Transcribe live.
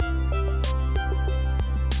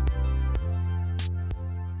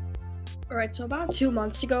Alright, so about 2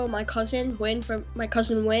 months ago, my cousin Win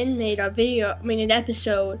made an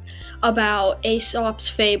episode about Aesop's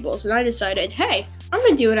Fables, and I decided, hey, I'm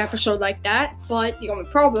gonna do an episode like that. But the only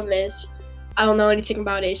problem is, I don't know anything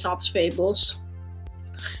about Aesop's Fables.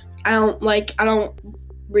 I don't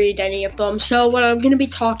read any of them. So what I'm gonna be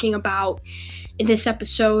talking about in this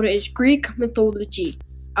episode is Greek mythology.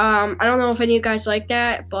 I don't know if any of you guys like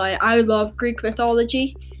that, but I love Greek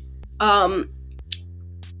mythology.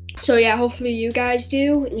 So yeah, hopefully you guys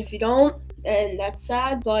do, and if you don't, then that's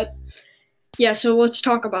sad, but yeah, so let's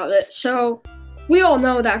talk about it. So, we all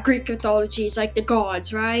know that Greek mythology is like the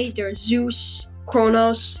gods, right? There's Zeus,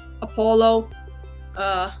 Kronos, Apollo,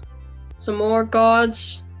 some more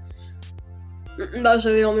gods. Those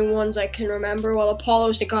are the only ones I can remember. Well,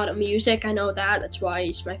 Apollo's the god of music, I know that, that's why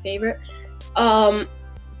he's my favorite. The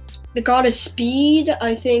god of speed,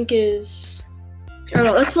 I think is... I don't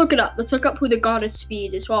know, let's look it up. Let's look up who the god of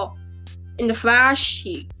speed is. Well, in the Flash,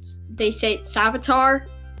 they say it's Savitar,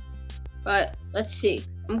 but let's see.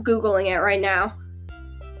 I'm Googling it right now.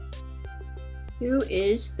 Who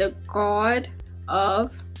is the god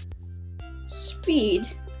of speed?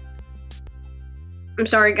 I'm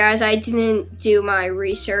sorry, guys, I didn't do my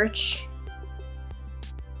research.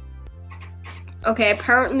 Okay,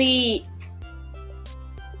 apparently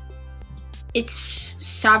it's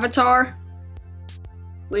Savitar,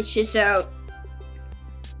 which is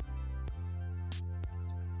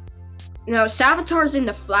no, Savitar's in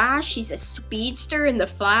the Flash. He's a speedster in the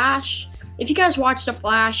Flash. If you guys watch the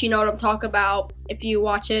Flash, you know what I'm talking about. If you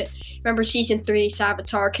watch it, remember season 3,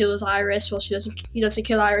 Savitar kills Iris. Well, he doesn't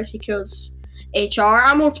kill Iris. He kills HR.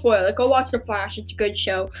 I won't spoil it. Go watch the Flash. It's a good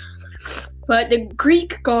show. But the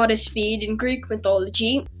Greek god of speed in Greek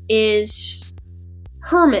mythology is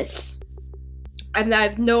Hermes. I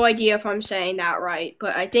have no idea if I'm saying that right,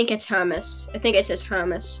 but I think it's Hermes. I think it says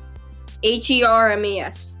Hermes.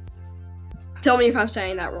 Hermes. Tell me if I'm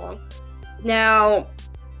saying that wrong. Now,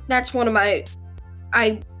 that's one of my...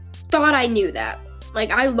 I thought I knew that.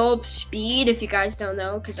 Like, I love speed, if you guys don't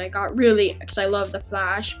know, because I love the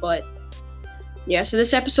Flash, but... yeah, so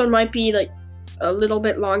this episode might be, like, a little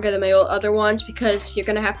bit longer than my other ones, because you're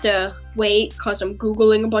gonna have to wait, because I'm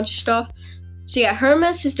Googling a bunch of stuff. So yeah,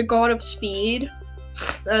 Hermes is the god of speed.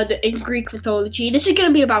 In Greek mythology. This is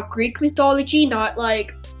gonna be about Greek mythology, not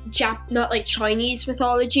like Chinese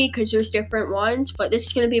mythology, because there's different ones, but this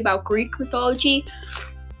is gonna be about Greek mythology.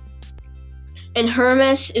 And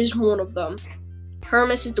Hermes is one of them.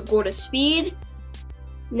 Hermes is the god of speed.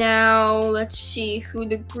 Now, let's see who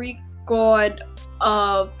the Greek god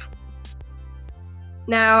of...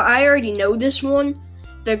 Now, I already know this one.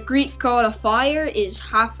 The Greek god of fire is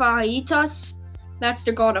Hephaestus. That's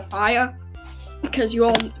the god of fire. Because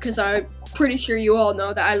I'm pretty sure you all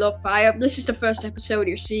know that I love fire. If this is the first episode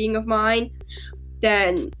you're seeing of mine,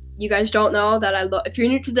 then you guys don't know that I love... If you're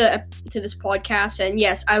new to this podcast, and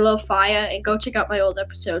yes, I love fire, and go check out my old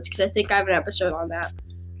episodes, because I think I have an episode on that.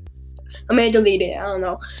 I may delete it, I don't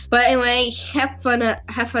know. But anyway,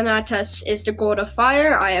 Hephaestus is the god of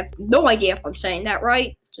fire. I have no idea if I'm saying that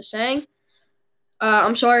right, just saying.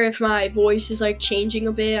 I'm sorry if my voice is like changing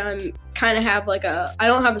a bit. I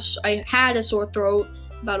had a sore throat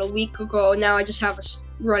about a week ago. Now I just have a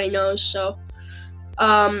runny nose. So,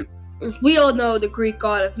 we all know the Greek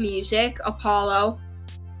god of music, Apollo.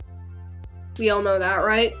 We all know that,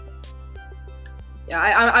 right?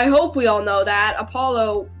 Yeah, I hope we all know that.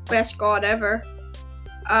 Apollo, best god ever.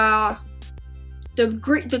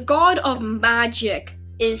 The god of magic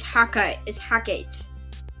is Hecate.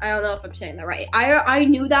 I don't know if I'm saying that right. I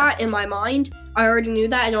knew that in my mind. I already knew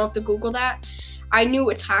that. I don't have to Google that. I knew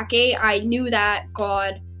it's Hecate. I knew that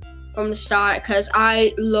god from the start because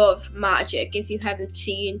I love magic. If you haven't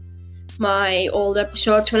seen my old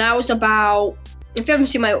episodes, when I was about... If you haven't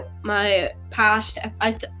seen my past...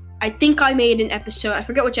 I think I made an episode. I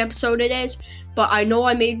forget which episode it is, but I know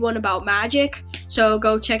I made one about magic. So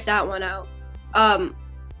go check that one out. I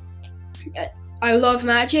love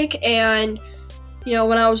magic, and... You know,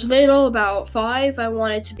 when I was little, about 5, I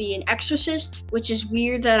wanted to be an exorcist, which is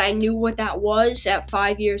weird that I knew what that was at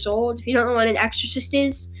 5 years old. If you don't know what an exorcist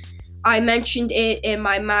is, I mentioned it in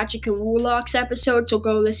my Magic and Warlocks episode, so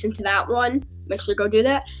go listen to that one. Make sure to go do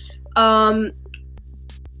that.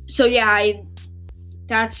 So yeah,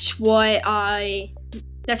 that's what an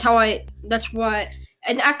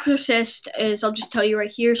exorcist is. I'll just tell you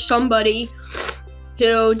right here, somebody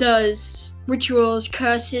who does rituals,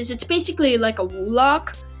 curses. It's basically like a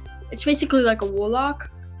warlock.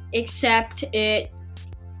 Except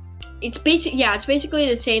it's basically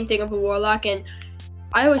the same thing of a warlock. And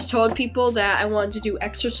I always told people that I wanted to do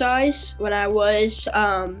exercise when I was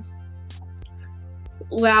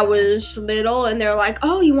when I was little, and they're like,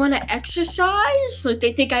 "Oh, you want to exercise?" Like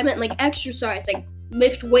they think I meant like exercise, like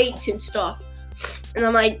lift weights and stuff. And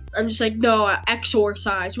I'm just like, no,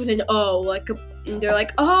 exorcise with an O, like, and they're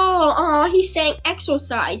like, oh, he's saying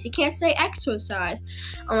exercise. He can't say exercise.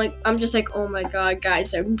 I'm just like, oh my god,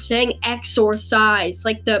 guys, I'm saying exorcise,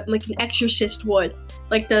 like an exorcist would,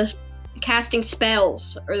 like the casting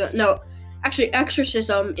spells, actually,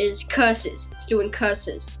 exorcism is curses. It's doing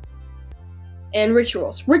curses. And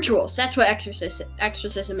rituals. Rituals, that's what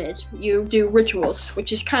exorcism is. You do rituals,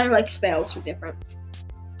 which is kind of like spells, but different.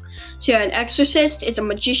 So yeah, an exorcist is a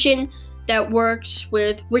magician that works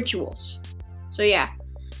with rituals. So yeah.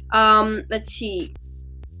 Let's see.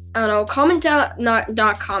 I don't know, comment down,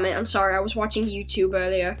 not comment, I'm sorry, I was watching YouTube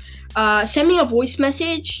earlier. Send me a voice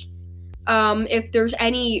message. If there's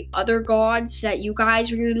any other gods that you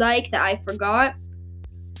guys really like that I forgot.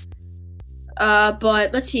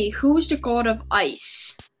 But let's see, who's the god of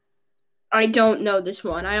ice? I don't know this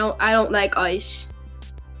one. I don't like ice.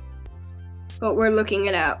 But we're looking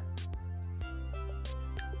it up.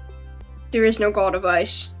 There is no god of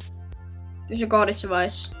ice. There's a goddess of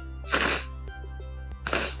ice.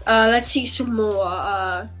 Let's see some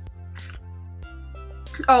more.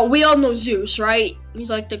 Oh, we all know Zeus, right? He's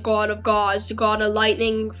like the god of gods, the god of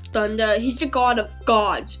lightning, thunder. He's the god of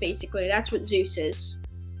gods, basically. That's what Zeus is.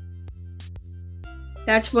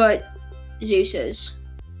 That's what Zeus is.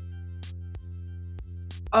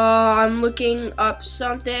 I'm looking up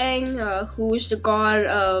something. Who is the god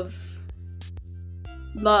of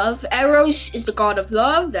love? Eros is the god of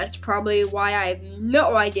love. That's probably why I have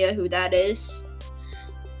no idea who that is.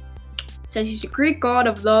 It says he's the Greek god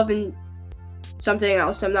of love and something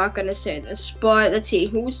else. I'm not gonna say this, but let's see.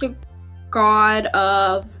 Who's the god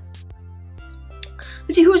of?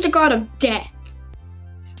 Let's see. Who's the god of death?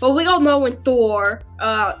 Well, we all know in Thor,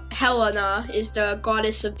 Helena is the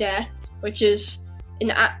goddess of death, which is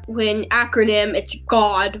when acronym it's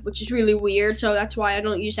God, which is really weird. So that's why I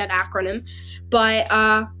don't use that acronym. But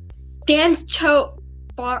Thanos.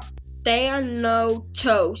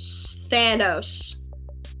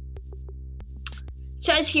 It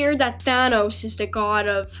says here that Thanos is the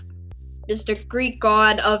Greek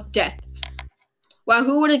god of death. Wow,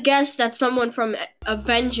 who would have guessed that someone from the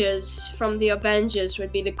Avengers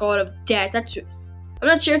would be the god of death? I'm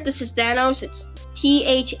not sure if this is Thanos. It's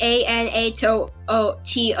Thanatos.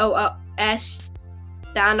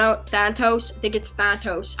 Thanos. I think it's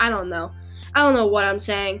Thanos. I don't know what I'm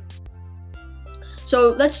saying.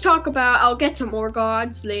 So let's talk about. I'll get to more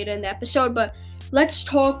gods later in the episode, but let's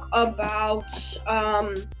talk about.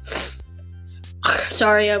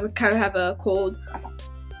 Sorry, I would kind of have a cold.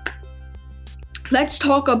 Let's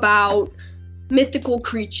talk about mythical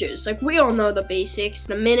creatures. Like, we all know the basics.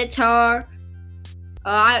 The Minotaur.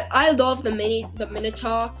 I love the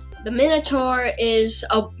Minotaur. The Minotaur is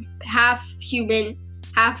a half human,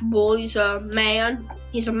 half bull. He's a man.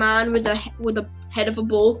 He's a man with a head of a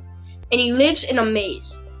bull, and he lives in a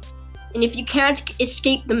maze. And if you can't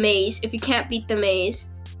escape the maze, if you can't beat the maze,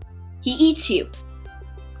 he eats you.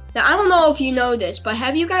 Now, I don't know if you know this, but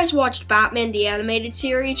have you guys watched Batman the Animated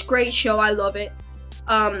Series? Great show, I love it.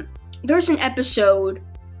 There's an episode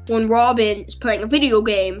when Robin is playing a video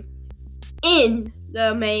game in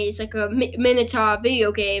the maze, like a Minotaur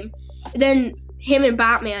video game. And then him and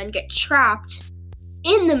Batman get trapped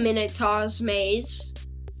in the Minotaur's maze,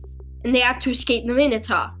 and they have to escape the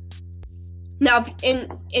Minotaur. Now,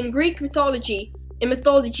 in Greek mythology,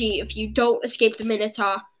 if you don't escape the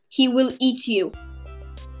Minotaur, he will eat you.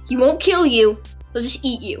 He won't kill you, he'll just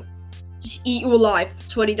eat you. Just eat you alive.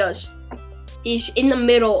 That's what he does. He's in the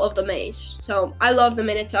middle of the maze. So, I love the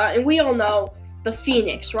Minotaur. And we all know the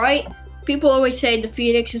Phoenix, right? People always say the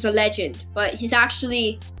Phoenix is a legend, but it is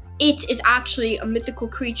actually a mythical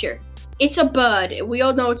creature. It's a bird. We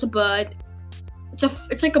all know it's a bird.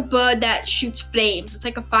 It's like a bird that shoots flames. It's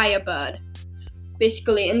like a firebird,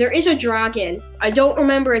 basically. And there is a dragon. I don't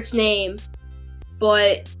remember its name,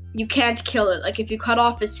 but you can't kill it. Like, if you cut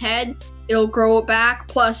off its head, it'll grow it back,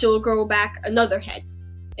 plus it'll grow back another head.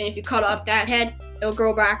 And if you cut off that head, it'll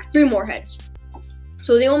grow back 3 more heads.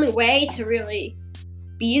 So the only way to really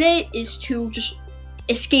beat it is to just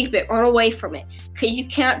escape it, run away from it, because you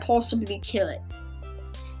can't possibly kill it.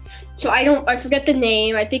 So I forget the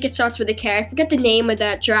name. I think it starts with a K. I forget the name of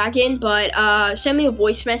that dragon, but send me a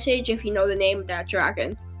voice message if you know the name of that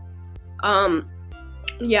dragon.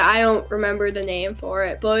 Yeah, I don't remember the name for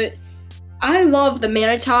it, but I love the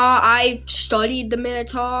Minotaur. I've studied the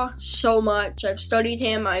Minotaur so much. I've studied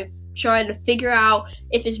him. I've tried to figure out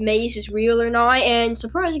if his maze is real or not, and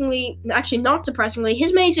not surprisingly,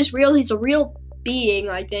 his maze is real. He's a real being,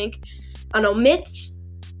 I think. I don't know, myths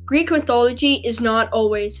Greek mythology is not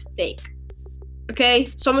always fake. Okay?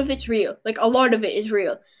 Some of it's real. Like, a lot of it is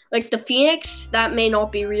real. Like, the phoenix, that may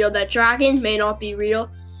not be real. That dragon may not be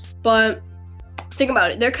real. But think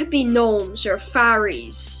about it. There could be gnomes or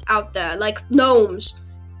fairies out there. Like, gnomes,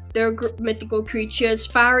 they're mythical creatures.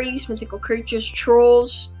 Fairies, mythical creatures.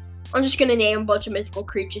 Trolls. I'm just gonna name a bunch of mythical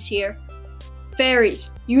creatures here. Fairies,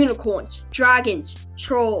 unicorns, dragons,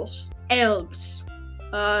 trolls, elves,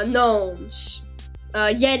 gnomes,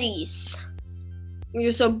 yetis.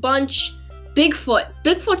 There's a bunch. Bigfoot.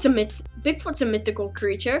 Bigfoot's a mythical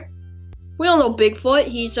creature. We all know Bigfoot.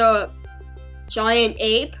 He's a giant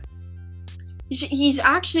ape. He's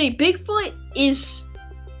actually, Bigfoot is,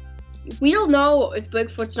 we don't know if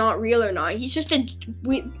Bigfoot's not real or not. He's just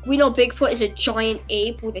we know Bigfoot is a giant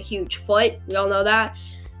ape with a huge foot. We all know that.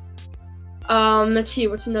 Let's see,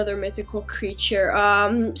 what's another mythical creature?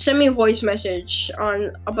 Send me a voice message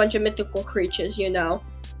on a bunch of mythical creatures, you know.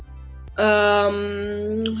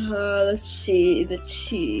 Let's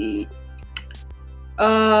see.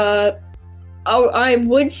 I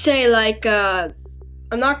would say, like,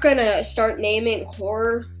 I'm not gonna start naming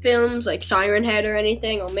horror films like Siren Head or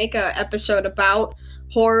anything. I'll make an episode about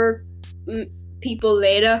horror people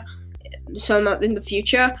later, some in the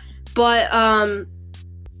future. But,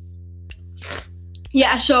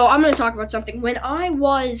 yeah, so I'm gonna talk about something. When I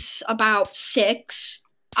was about 6,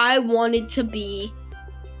 I wanted to be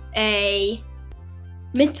a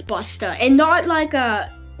Mythbuster, and not like the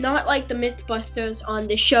Mythbusters on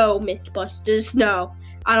the show Mythbusters. No,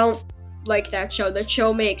 I don't like that show. That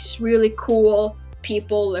show makes really cool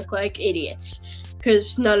people look like idiots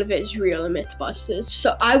because none of it is real in Mythbusters.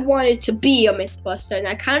 So I wanted to be a Mythbuster, and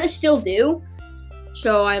I kind of still do.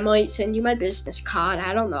 So I might send you my business card.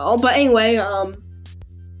 I don't know, but anyway,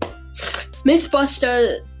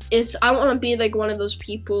 Mythbuster is, I want to be like one of those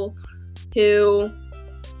people who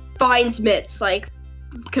finds myths, like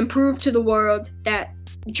can prove to the world that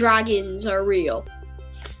dragons are real,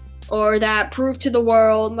 or that prove to the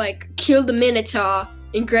world, like, kill the Minotaur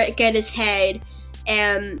and get his head,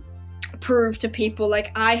 and prove to people,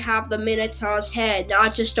 like, I have the Minotaur's head,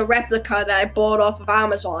 not just a replica that I bought off of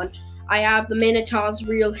Amazon. I have the Minotaur's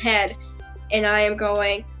real head, and I am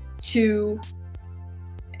going to,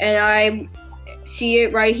 and I see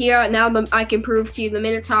it right here. Now I can prove to you the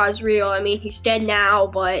Minotaur is real. I mean, he's dead now,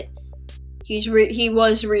 but he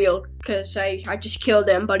was real because I just killed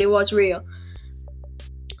him, but he was real.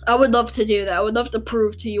 I would love to do that. I would love to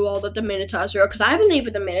prove to you all that the Minotaur is real, because I believe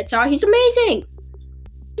in the Minotaur. He's amazing.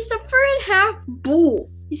 He's a fur and half bull.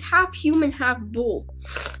 He's half human, half bull.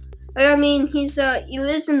 I mean, he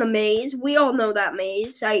lives in the maze. We all know that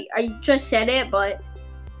maze. I just said it, but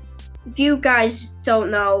if you guys don't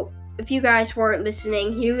know, if you guys weren't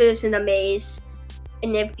listening, he lives in a maze,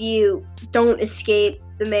 and if you don't escape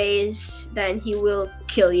the maze, then he will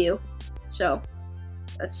kill you. So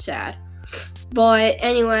that's sad. But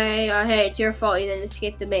anyway, hey, it's your fault you didn't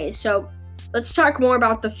escape the maze. So let's talk more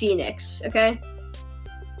about the Phoenix, okay?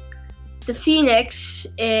 The Phoenix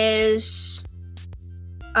is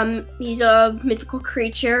he's a mythical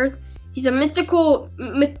creature. He's a mythological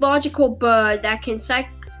bird that can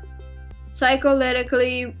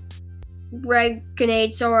psycholytically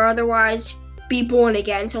regenerate or otherwise be born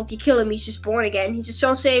again. So if you kill him, he's just born again. He's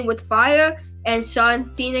associated with fire and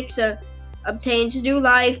sun. Phoenix obtains new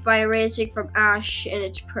life by arising from ash and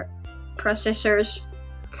its predecessors.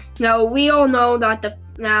 Now we all know that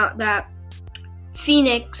that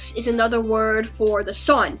Phoenix is another word for the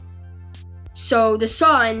sun. So the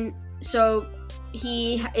sun,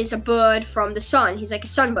 he is a bird from the sun. He's like a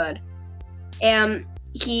sunbird, and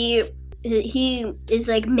he is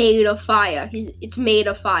like made of fire. It's made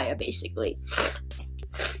of fire, basically.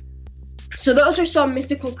 So those are some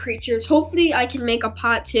mythical creatures. Hopefully I can make a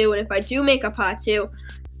part 2, and if I do make a part 2,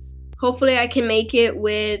 hopefully I can make it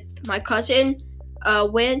with my cousin,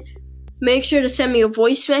 Win. Make sure to send me a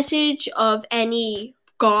voice message of any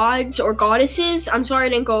gods or goddesses. I'm sorry I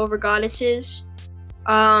didn't go over goddesses.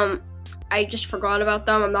 I just forgot about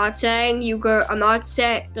them. I'm not saying I'm not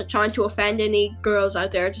trying to offend any girls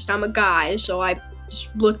out there. Just I'm a guy, so I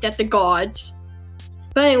just looked at the gods.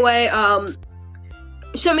 But anyway,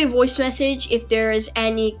 send me a voice message if there is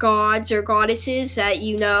any gods or goddesses that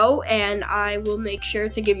you know, and I will make sure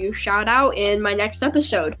to give you a shout out in my next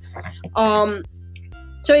episode.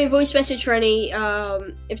 Send me a voice message for any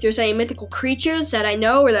if there's any mythical creatures that I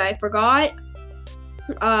know or that I forgot.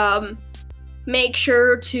 Make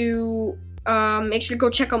sure to go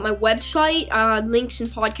check out my website. Links in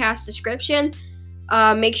podcast description.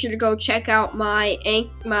 Make sure to go check out my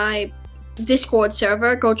Discord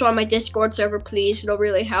server. Go join my Discord server, please. It'll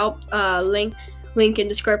really help. Link Link in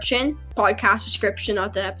description. Podcast description,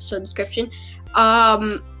 not the episode description.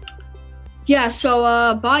 Yeah,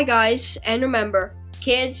 so bye guys, and remember,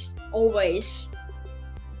 kids always,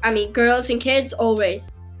 girls and kids always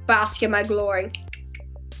bask in my glory.